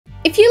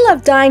If you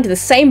love dying to the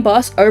same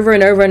boss over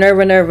and over and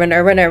over and over and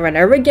over and over and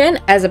over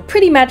again as a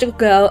pretty magical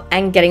girl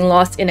and getting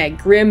lost in a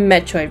grim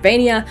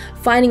metroidvania,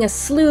 finding a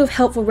slew of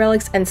helpful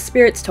relics and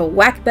spirits to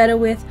whack better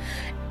with,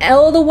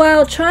 all the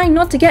while trying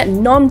not to get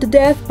nommed to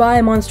death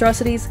by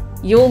monstrosities,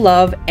 you'll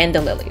love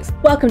Ender Lilies.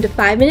 Welcome to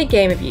 5-minute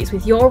game reviews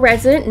with your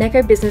resident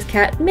Neko business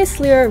cat, Miss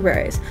Lyra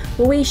Rose,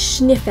 where we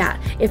sniff out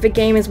if a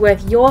game is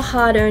worth your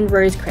hard-earned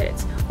Rose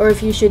credits, or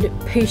if you should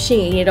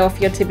pushing it off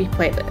your to-be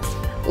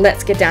playlist.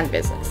 Let's get down to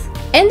business.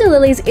 Ender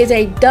Lilies is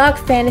a dark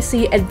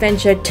fantasy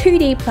adventure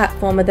 2D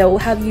platformer that will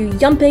have you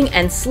jumping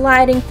and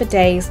sliding for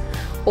days,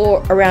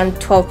 or around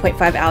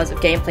 12.5 hours of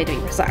gameplay to be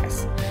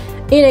precise,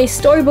 in a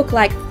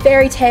storybook-like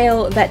fairy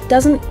tale that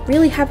doesn't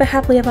really have a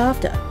happily ever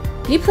after.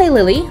 You play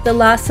Lily, the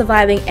last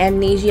surviving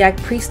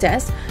amnesiac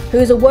priestess, who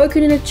is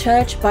awoken in a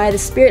church by the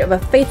spirit of a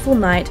faithful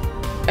knight,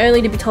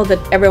 only to be told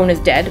that everyone is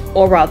dead,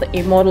 or rather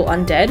immortal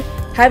undead,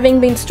 having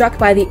been struck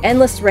by the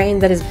endless rain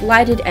that has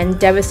blighted and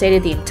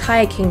devastated the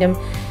entire kingdom,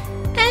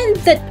 and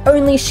that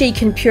only she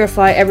can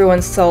purify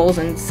everyone's souls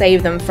and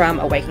save them from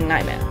a waking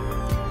nightmare.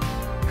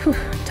 Whew,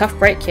 tough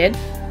break, kid.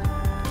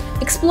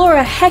 Explore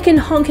a Heckin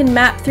Honkin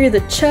Map through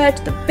the church,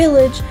 the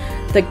village,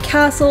 the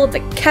castle, the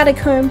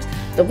catacombs,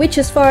 the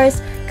witch's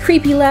forest,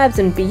 creepy labs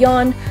and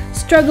beyond,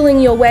 struggling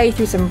your way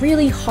through some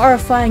really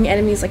horrifying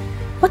enemies like,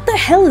 what the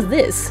hell is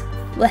this?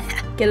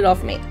 Get it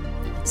off me.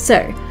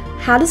 So,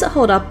 how does it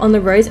hold up on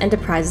the R.O.S.E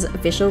Enterprise's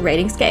official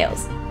rating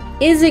scales?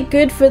 Is it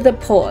good for the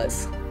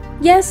Paws?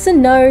 Yes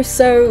and no,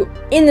 so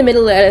in the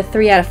middle at a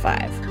 3 out of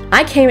 5.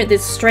 I came at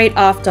this straight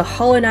after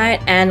Hollow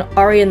Knight and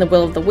Ori and the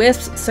Will of the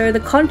Wisps, so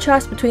the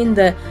contrast between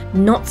the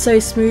not so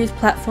smooth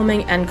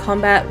platforming and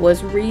combat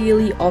was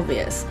really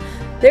obvious.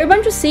 There are a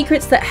bunch of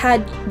secrets that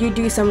had you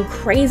do some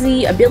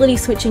crazy ability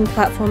switching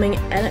platforming,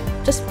 and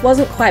it just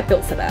wasn't quite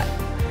built for that.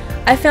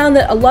 I found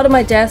that a lot of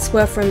my deaths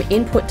were from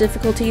input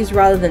difficulties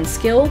rather than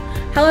skill.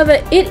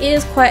 However, it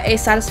is quite a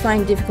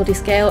satisfying difficulty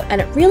scale and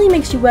it really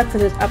makes you work for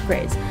those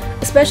upgrades,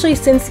 especially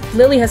since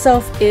Lily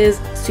herself is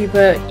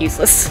super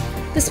useless.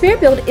 The spirit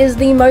build is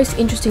the most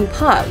interesting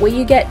part, where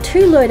you get 2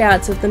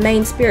 loadouts of the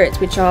main spirits,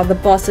 which are the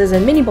bosses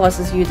and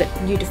mini-bosses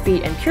that you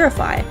defeat and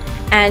purify,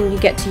 and you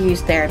get to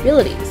use their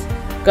abilities.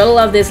 Gotta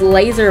love this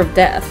laser of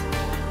death.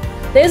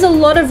 There's a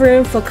lot of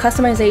room for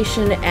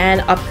customization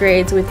and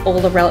upgrades with all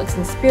the relics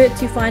and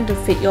spirits you find to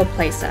fit your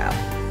playstyle.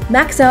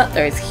 Max out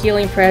those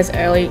healing prayers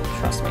early,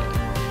 trust me.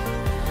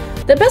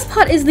 The best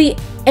part is the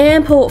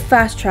ample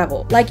fast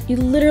travel. Like, you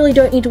literally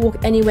don't need to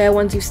walk anywhere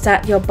once you've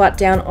sat your butt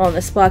down on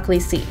the sparkly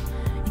seat.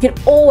 You can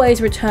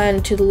always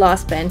return to the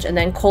last bench and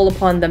then call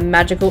upon the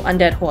magical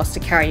undead horse to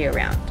carry you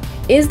around.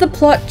 Is the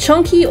plot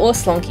chonky or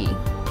slonky?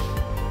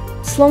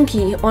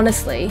 Slonky,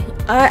 honestly.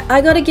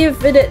 I gotta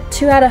give it a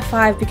 2 out of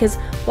 5 because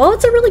while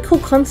it's a really cool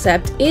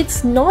concept,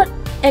 it's not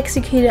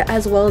executed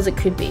as well as it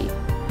could be.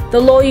 The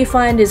lore you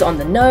find is on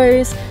the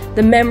nose,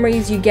 the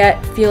memories you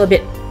get feel a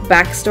bit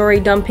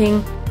backstory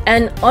dumping,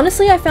 and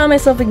honestly I found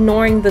myself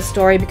ignoring the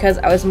story because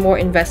I was more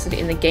invested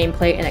in the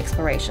gameplay and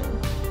exploration.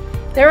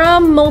 There are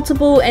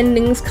multiple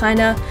endings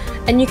kinda,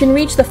 and you can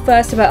reach the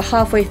first about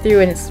halfway through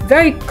and it's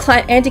very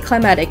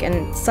anticlimactic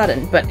and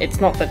sudden, but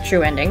it's not the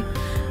true ending,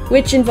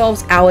 which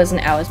involves hours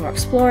and hours more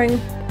exploring.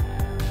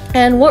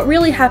 And what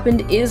really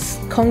happened is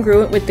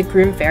congruent with the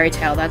grim fairy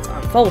tale that's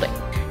unfolding.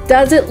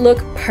 Does it look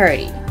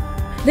purrrty?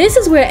 This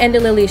is where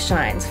Ender Lilies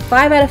shines,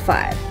 5 out of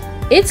 5.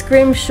 It's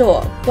grim,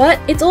 sure, but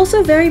it's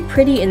also very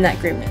pretty in that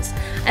grimness,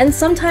 and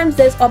sometimes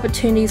there's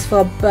opportunities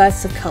for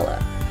bursts of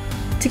colour.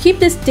 To keep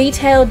this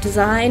detailed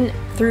design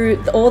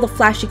through all the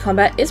flashy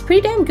combat is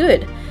pretty damn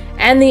good,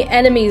 and the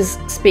enemies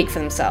speak for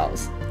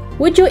themselves.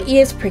 Would your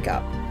ears prick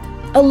up?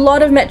 A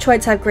lot of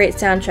Metroids have great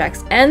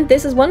soundtracks, and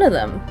this is one of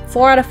them,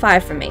 4 out of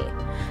 5 for me.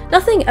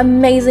 Nothing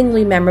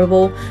amazingly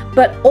memorable,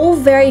 but all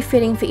very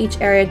fitting for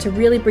each area to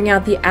really bring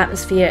out the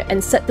atmosphere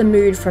and set the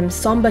mood from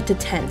somber to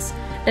tense,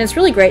 and it's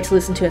really great to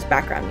listen to as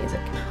background music.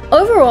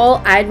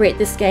 Overall, I'd rate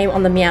this game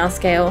on the meow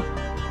scale.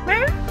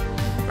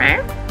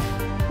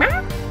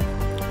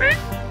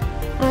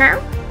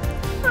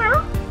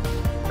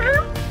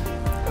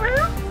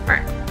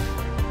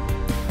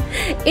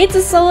 It's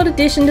a solid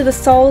addition to the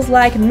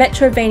Souls-like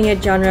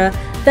metroidvania genre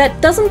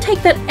that doesn't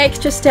take that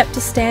extra step to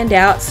stand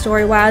out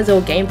story-wise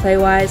or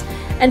gameplay-wise,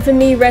 and for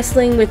me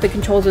wrestling with the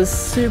controls was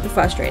super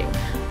frustrating,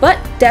 but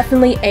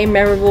definitely a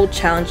memorable,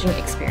 challenging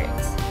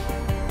experience.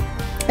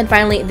 And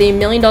finally, the $1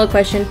 million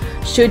question,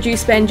 should you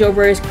spend your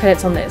R.O.S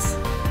credits on this?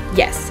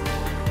 Yes.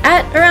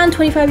 At around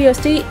 25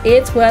 USD,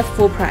 it's worth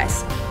full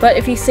price, but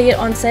if you see it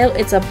on sale,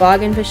 it's a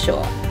bargain for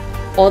sure.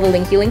 All the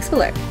links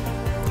below.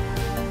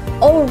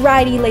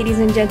 Alrighty ladies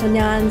and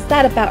gentlemen,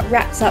 that about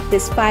wraps up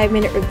this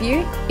 5-minute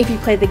review. If you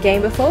played the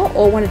game before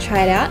or want to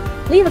try it out,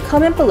 leave a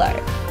comment below.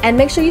 And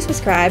make sure you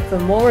subscribe for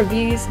more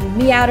reviews,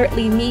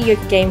 meowderately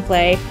mediocre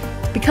gameplay,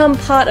 to become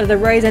part of the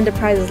R.O.S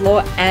Enterprise's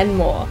lore and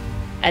more.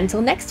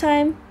 Until next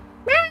time!